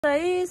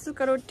है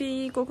सुक्खा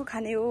रोटी को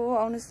खाने हो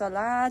आउनुस्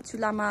होला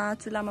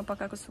चुलामा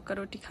पकाएको सुक्खा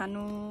रोटी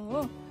खानु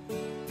हो।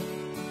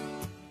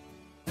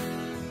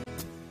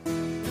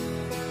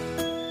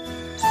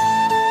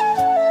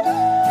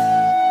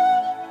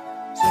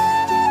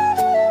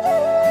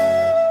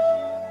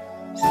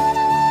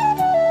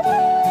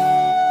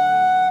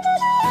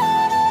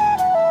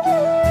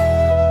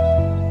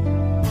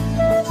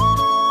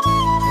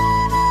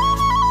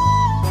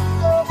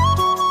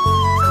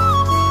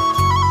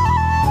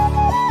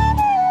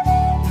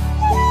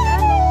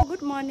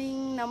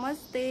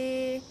 नमस्ते,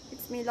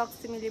 it's me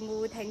Lakshmi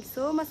Limbu. Thank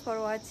so much for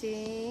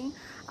watching.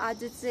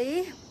 आज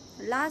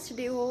चाहिँ लास्ट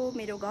डे हो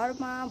मेरो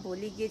घरमा।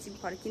 भोलि गेजिङ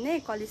फर्किने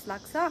कलेज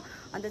लाग्छ।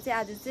 अन्त चाहिँ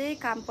आज चाहिँ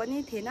काम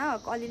पनि थिएन,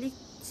 अलिअलि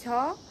छ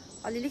हो।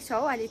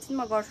 अहिले चाहिँ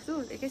म गर्छु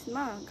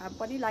एकैछिनमा, घाम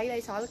पनि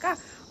लागिरहेछ हल्का।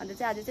 अन्त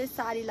चाहिँ आज चाहिँ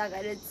साडी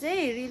लगाएर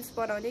चाहिँ रिल्स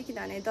बनाउने,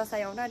 किनभने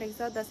दसैँ आउन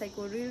रहेछ।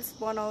 दसैँको रिल्स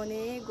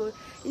बनाउने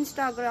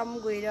इन्स्टाग्राम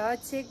गएर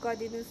चेक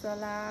गरिदिनुहोस्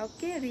होला,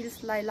 ओके।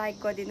 रिल्सलाई लाइक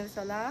गरिदिनुहोस्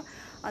होला।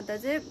 अन्त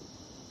चाहिँ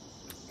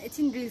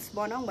एकछिन रिल्स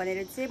बनाऊँ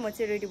भनेर चाहिँ म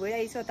चाहिँ रेडी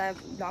भइरहेको छु। त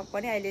भ्लग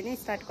पनि अहिले नै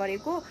स्टार्ट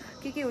गरेको।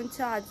 के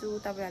हुन्छ आज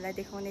तपाईँहरूलाई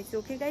देखाउने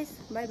छु। ओके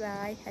गाइस, बाई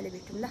बाई, अहिले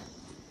भेटौँ ल।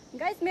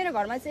 गाइस मेरो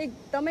घरमा चाहिँ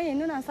एकदमै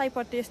हेर्नु न,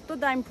 सयपत्री यस्तो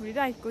दामी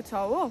फुलिरहेको छ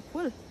हो,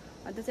 फुल।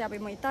 अन्त चाहिँ अब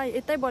म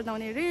यतै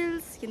बनाउने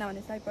रिल्स,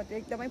 किनभने सयपत्री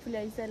एकदमै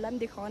फुलिरहेको छ। यसलाई पनि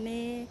देखाउने,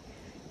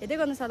 हेर्दै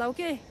गर्नुहोस् होला।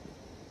 ओके,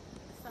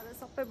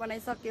 सबै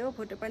बनाइसक्यो,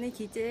 फोटो पनि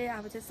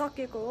खिचेँ। अब चाहिँ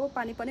सकेको हो,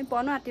 पानी पनि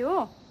पर्नु आँट्यो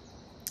हो।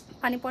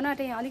 पानी पर्नु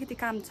आँट्यो, यहाँ अलिकति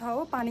काम छ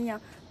हो।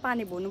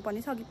 पानी भर्नु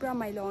पनि छ, अघि पुरा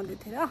माइलो आउँदै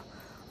थियो र।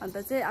 अन्त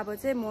चाहिँ अब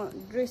चाहिँ म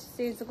ड्रेस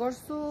चेन्ज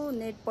गर्छु।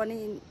 नेट पनि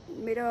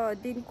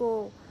मेरो दिनको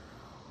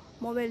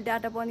मोबाइल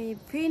डाटा पनि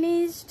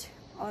फिनिस्ड,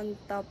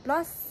 अन्त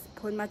प्लस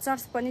फोनमा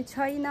चार्ज पनि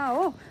छैन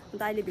हो।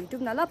 अन्त अहिले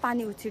भेटौँ न ल।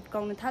 पानी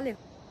छिट्काउनु थाल्यो,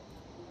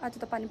 आज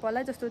त पानी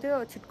पर्ला जस्तो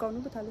थियो,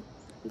 छिट्काउनु पो थाल्यो।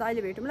 अन्त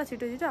अहिले भेटौँ ल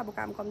छिटो। अब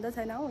काम त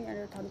छैन हो,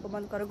 यहाँनिर थन्को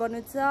बन्द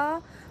गर्नु छ।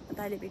 अन्त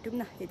अहिले भेटौँ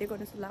न, हेर्दै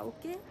गर्नुहोस् ल।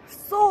 ओके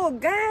सो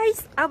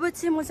गाइस, अब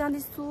चाहिँ म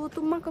जाँदैछु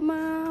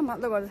तुम्माकोमा,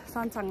 मतलब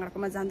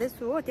सनसाङहरूकोमा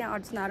जाँदैछु हो। त्यहाँ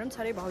अर्जुनाहरू पनि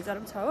छ अरे,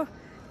 भाउजूहरू पनि छ हो।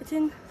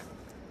 एकछिन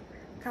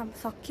काम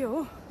सक्यो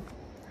हो।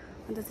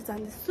 अन्त चाहिँ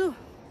जाँदैछु।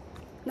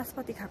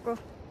 नास्पाती खाएको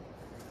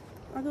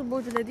अझ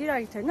बोजूले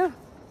दिइरहेको छैन।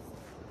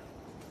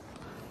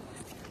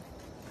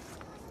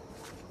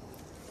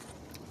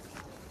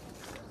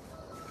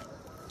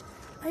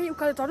 आई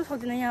उकालो चढ्नु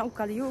सक्दैन यहाँ,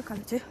 उकालो यो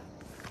उकालो चाहिँ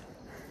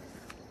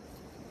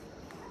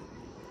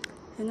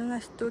हेर्नु न,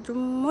 यस्तो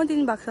जुम्म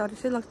दिनु भएको छ अरू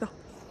चाहिँ लाग्छ।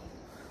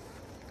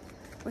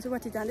 म चाहिँ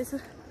पछि जाँदैछु,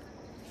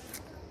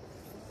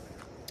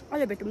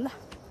 अहिले भेटौँ ल।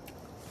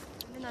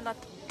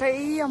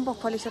 लट्टै अम्बक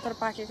फलेको छ तर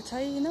पाकेको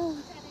छैन।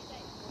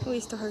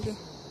 यस्तो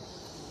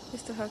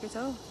खालके छ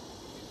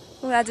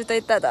हो। आज त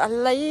यता त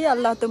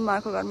हल्ला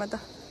तुम्माको घरमा त,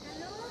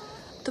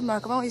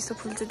 तुम्माकोमा यस्तो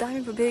फुल चाहिँ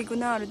दामी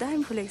बेगुनाहरू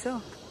दामी फुलेको छ हौ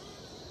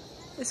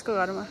यसको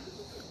घरमा।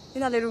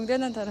 यिनीहरूले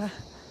रुँदैन तर।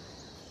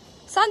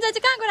 सन्जय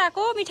चाहिँ कहाँ गएर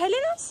आएको? मिठाई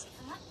लिनुहोस्।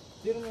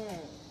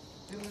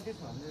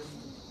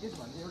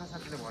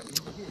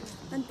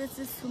 अन्त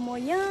चाहिँ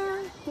म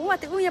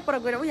यहाँ पर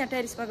गएर यहाँ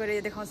टेरिसमा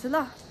गएर देखाउँछु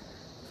ल,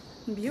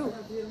 भ्यू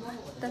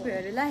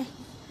तपाईँहरूलाई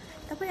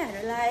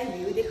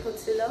भ्यू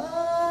देखाउँछु ल।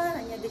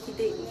 यहाँदेखि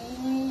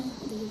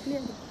देख्ने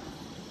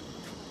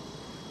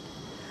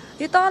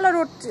यो तल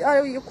रोड,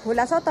 यो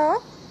खोला छ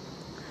त।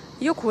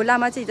 यो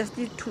खोलामा चाहिँ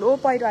जस्तै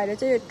ठुलो पहिरो आएर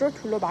चाहिँ यत्रो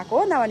ठुलो भएको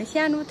हो, नभने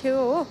सानो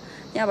थियो हो।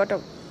 यहाँबाट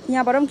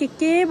पनि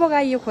के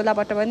बगाइयो,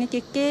 खोलाबाट पनि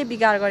के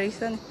बिगार गरेको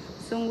छ नि।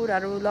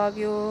 सुँगुरहरू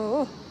लग्यो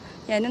हो।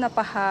 यहाँ हेर्नु न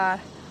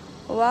पहाड,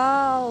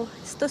 वाउ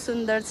यस्तो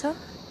सुन्दर छ।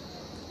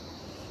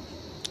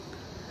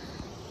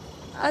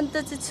 अन्त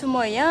चाहिँ छु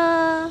म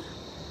यहाँ,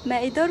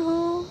 मैं इधर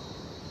हूँ,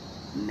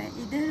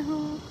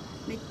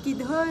 मैं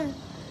किधर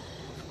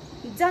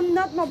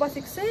जन्नतमा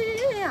बसेको छ।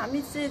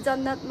 हामी चाहिँ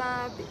जन्नतमा,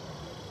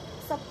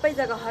 सबै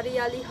जग्गा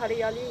हरियाली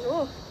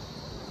हो,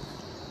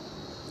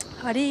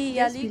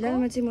 हरियाली।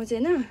 फिलहालमा चाहिँ म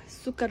चाहिँ होइन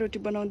सुक्खा रोटी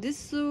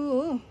बनाउँदैछु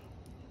हो।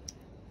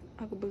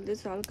 आगो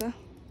बोल्दैछु हल्का,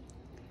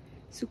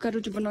 सुक्खा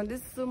रोटी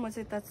बनाउँदैछु। म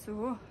चाहिँ यता छु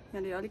हो,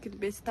 यहाँनिर अलिकति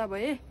व्यस्त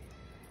भए।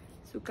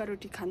 सुक्खा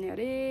रोटी खाने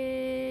अरे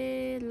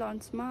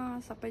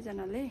लन्चमा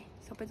सबैजनाले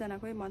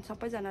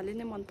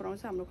नै मन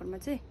पराउँछ। हाम्रो घरमा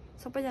चाहिँ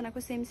सबैजनाको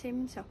सेम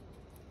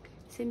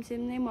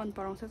नै मन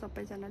पराउँछ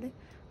सबैजनाले।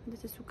 अन्त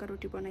चाहिँ सुक्खा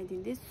रोटी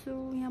बनाइदिँदैछु।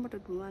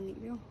 यहाँबाट धुवा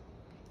निक्ल्यो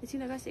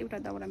एकछिन गाइस, एउटा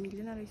दाउरा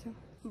मिल्दैन रहेछ।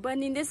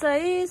 बनिँदैछ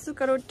है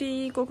सुक्खा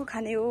रोटी। को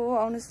खाने हो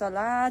आउनुहोस्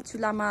होला।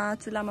 चुलामा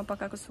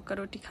पकाएको सुक्खा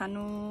रोटी खानु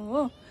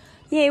हो।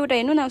 यहाँ एउटा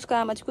हेर्नु न, उसको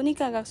आमा चाहिँ कुनै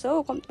कहाँ गएको छ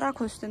हो, कम्ता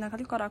खोज्दैन,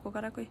 खालि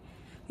कराएकै।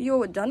 यो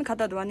झन्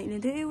खाता धुवा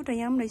निक्लिँदै, एउटा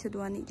यहाँ पनि रहेछ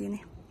धुवा निक्लिने,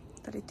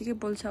 तर यत्तिकै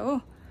बोल्छ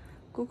हो।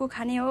 को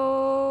खाने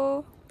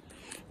हो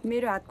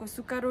मेरो हातको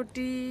सुक्खा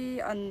रोटी,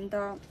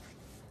 अन्त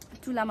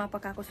चुलामा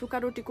पकाएको सुक्खा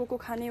रोटी को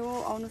खाने हो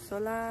आउनुहोस्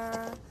होला।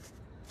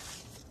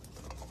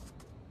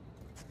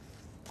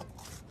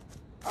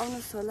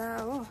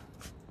 हो।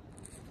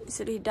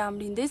 यसरी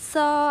डाम्लिँदैछ,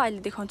 अहिले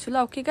देखाउँछु ल।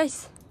 ओके गाइस,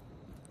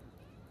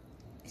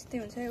 यस्तै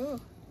हुन्छ हो।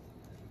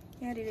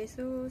 यहाँ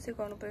यसो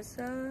सेकाउनु पर्छ।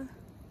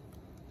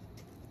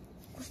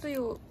 कस्तो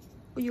यो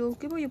यो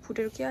के भयो यो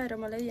फुटेर के आएर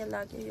मलाई यहाँ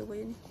लाग्यो यो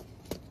भयो नि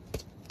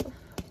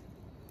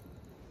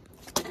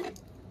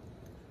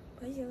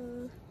भयो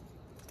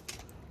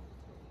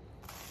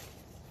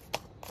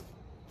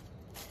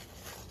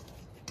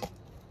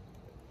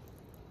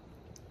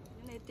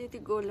यति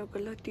गोलो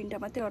गोलो तीनटा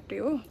मात्रै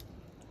अट्यो हो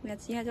यहाँ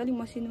चाहिँ अलिक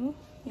मसिनो हो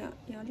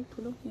यहाँ अलिक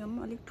ठुलो यहाँ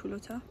पनि अलिक ठुलो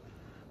छ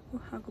ओ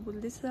आगो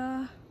बोल्दैछ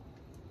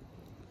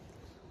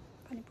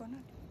पानी पर्न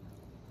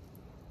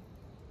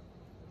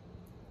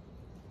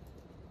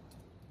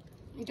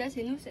गाइस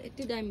हेर्नुहोस्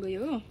यति दामी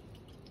भयो हो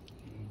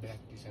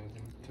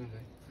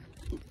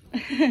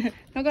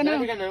नगर्न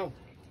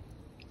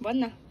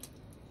भन्न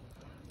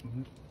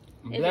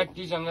ब्ल्याक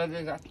टीसँग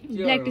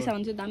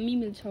चाहिँ दामी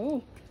मिल्छ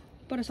हो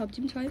पर सब्जी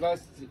पनि छ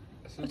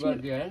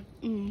है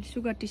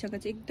सुगर टीसँग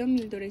चाहिँ एकदम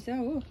मिल्दो रहेछ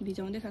हो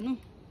भिजाउँदै खानु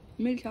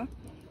मिल्छ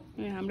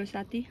हाम्रो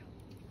साथी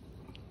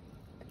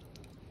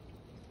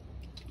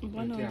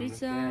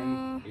बनाउँदैछ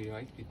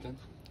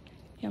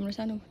हाम्रो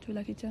सानो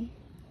चुला किचन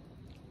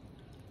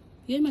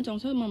यहीमा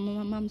चाउँछ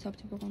माम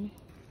सब्जी पकाउनु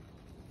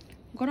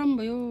गरम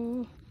भयो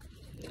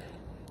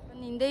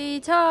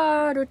बनिँदैछ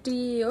रोटी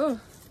हो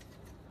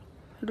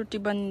रोटी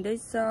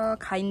बनिँदैछ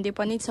खाइँदै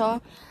पनि छ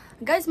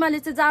गाइस मैले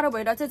चाहिँ जाडो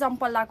भएर चाहिँ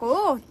जम्पल लाएको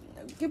हो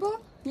के पो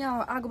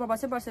यहाँ आगोमा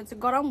बसेर चाहिँ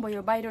गरम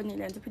भयो बाहिर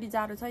निले चाहिँ फेरि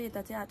जाडो छ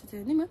यता चाहिँ आज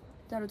चाहिँ नि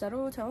जाडो जाडो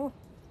छ हो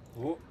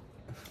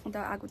अन्त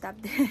आगो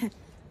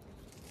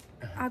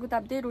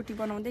ताप्दै रोटी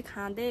बनाउँदै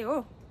खाँदै हो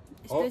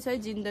यस्तै छ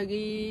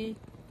जिन्दगी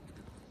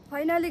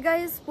फाइनली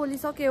गाइस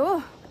पोलिसक्यो हो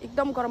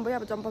एकदम गरम भयो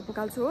अब जम्पर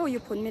फुकाल्छु हो यो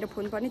फोन मेरो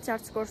फोन पनि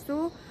चार्ज गर्छु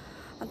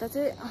अन्त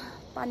चाहिँ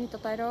पानी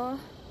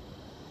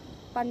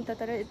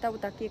तताएर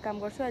यताउता के काम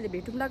गर्छु अहिले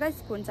भेटौँला गाइस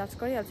फोन चार्ज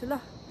गरिहाल्छु ल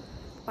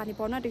पानी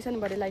पर्न आँटेको छ नि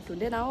भरे लाइट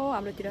हुँदैन हो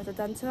हाम्रोतिर त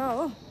जान्छ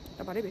हो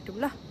भरे भेटौँ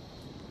ल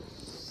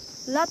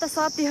त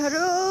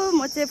साथीहरू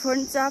म चाहिँ फोन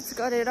चार्ज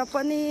गरेर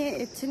पनि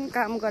एकछिन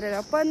काम गरेर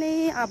पनि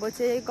अब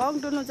चाहिँ गङ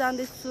डुल्नु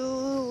जाँदैछु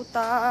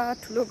उता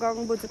ठुलो गङ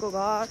बोजूको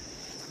घर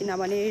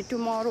किनभने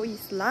टुमरो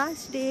इज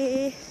लास्ट डे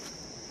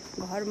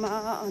घरमा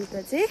अन्त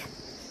चाहिँ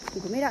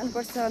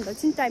घुमिरहनुपर्छ अन्त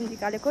एकछिन टाइम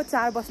निकालेको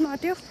 4 बज्नु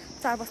आँट्यो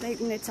 4 बज्न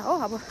 1 मिनट छ हो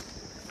अब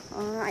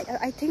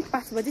आई थिङ्क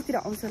 5 बजीतिर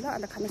आउँछ ल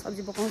अन्त खाना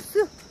सब्जी पकाउँछु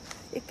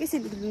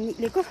एकैछिन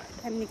निक्लेको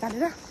टाइम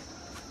निकालेर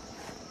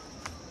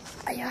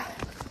आया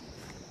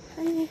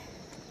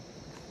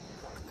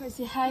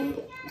कैसे हाई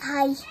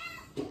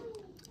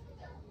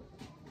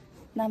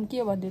नाम के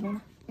हो भनिदिनु न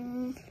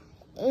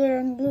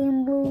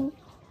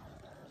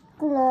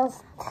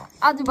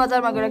आज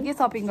बजारमा गएर के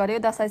सपिङ गर्यो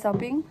दसैँ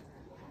सपिङ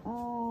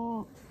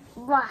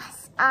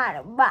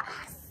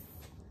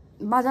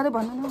मजाले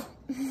भन्नु न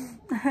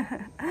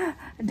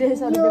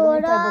ड्रेसहरू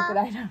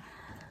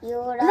यो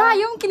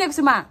पनि किनेको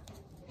छु मा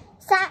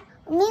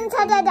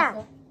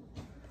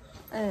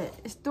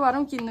यस्तोहरू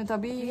पनि किन्नु त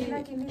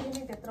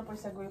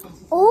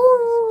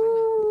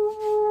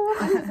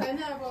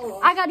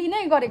अगाडि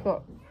नै गरेको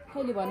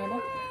कहिले भन्नु न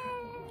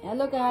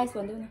हेलो गाइस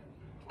भन्नु न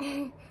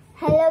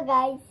हेलो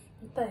गाइस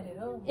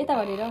यता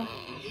भनेर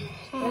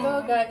हेलो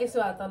गाइस यसो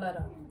हात हल्लाएर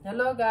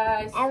hello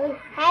guys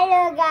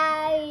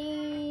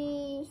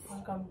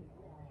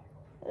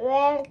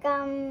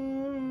welcome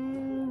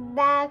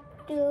back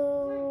to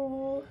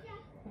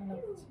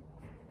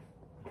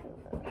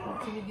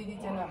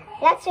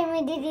Lakshmi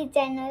दिदी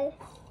च्यानल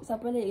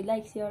सबैले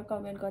लाइक शेयर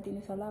कमेन्ट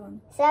गरिदिनुहोस् होला भन्नु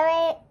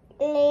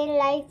सबैले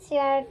लाइक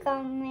शेयर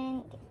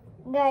कमेन्ट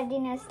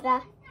गरिदिनुहोस् ल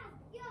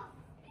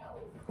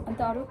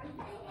अन्त अरू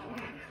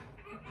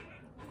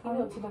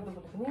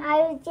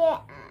चाहिँ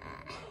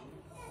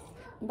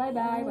बाई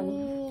बाई भन्नु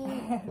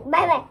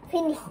बाई बाई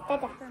फिनिस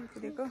टाटा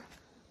पुगेको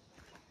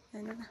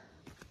हैन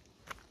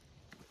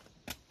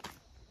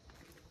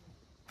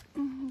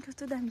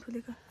कस्तो दामी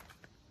फुलेको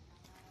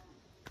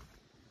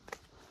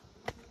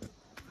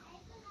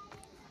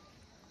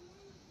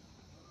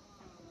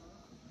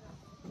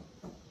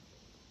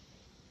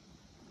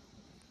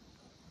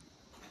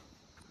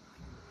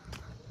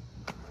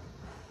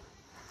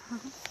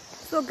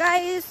सो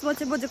गाइस म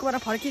चाहिँ बोजूकोबाट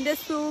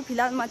फर्किँदैछु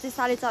फिलहालमा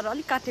चाहिँ 4:30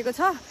 अलिक काटेको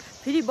छ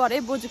फेरि भरे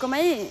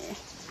बोजूकोमै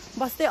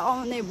बस्दै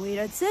आउने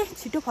भएर चाहिँ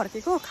छिटो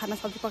फर्केको खाना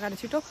सब्जी पकाएर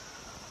छिटो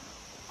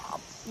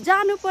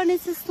जानुपर्ने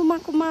चाहिँ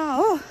सुमाकुमा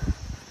हो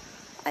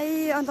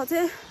अन्त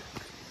चाहिँ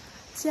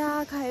चिया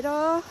खाएर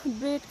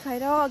ब्रेड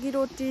खाएर अघि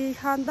रोटी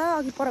खाँदा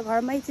अघि पर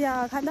घरमै चिया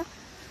खाँदा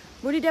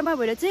बुढी डेमा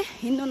भएर चाहिँ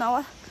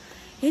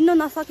हिँड्नु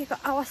नसकेको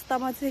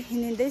अवस्थामा चाहिँ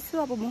हिँड्दैछु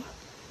अब म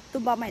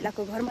तुम्बा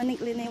माइलाको घरमा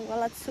निक्लिने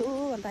वाला छु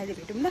अन्त अहिले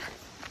भेटौँ ल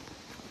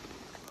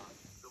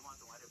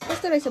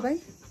कस्तो रहेछ भाइ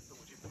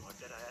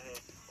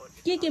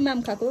के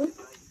माम खाएको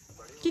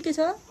के छ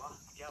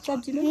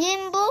सब्जीमा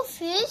निम्बु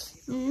फिश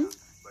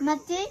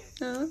मच्छी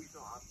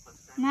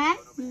माम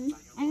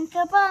अनि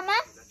कपामा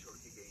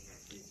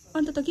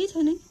अन्त त के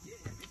छैन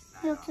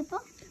यो के पो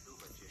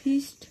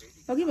फिश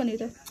अघि भने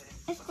त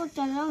यसको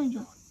चल्ला हुन्छ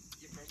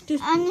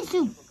अनि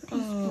सुप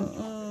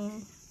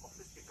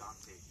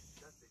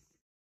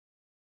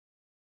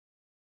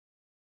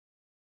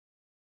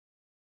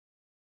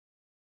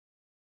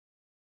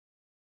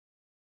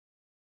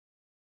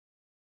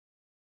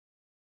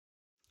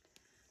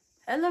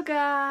हेलो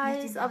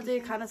गाइस, अब चाहिँ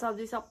खाना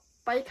सब्जी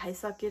सबै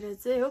खाइसकेर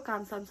चाहिँ हो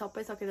कामसाम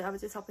सबै सकेर अब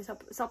चाहिँ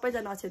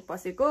सबैजना अछेत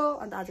बसेको।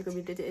 अन्त आजको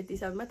भिडियो चाहिँ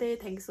यतिसम्म मात्रै।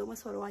 Thank you so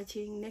much for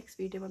watching.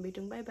 Next भिडियोमा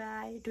भेटौँ। By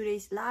by. Today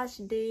is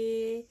last day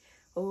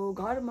हो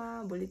घरमा।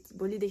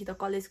 भोलिदेखि त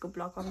कलेजको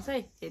ब्लग आउँछ है।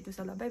 हेर्नुहोस्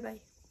होला। By by.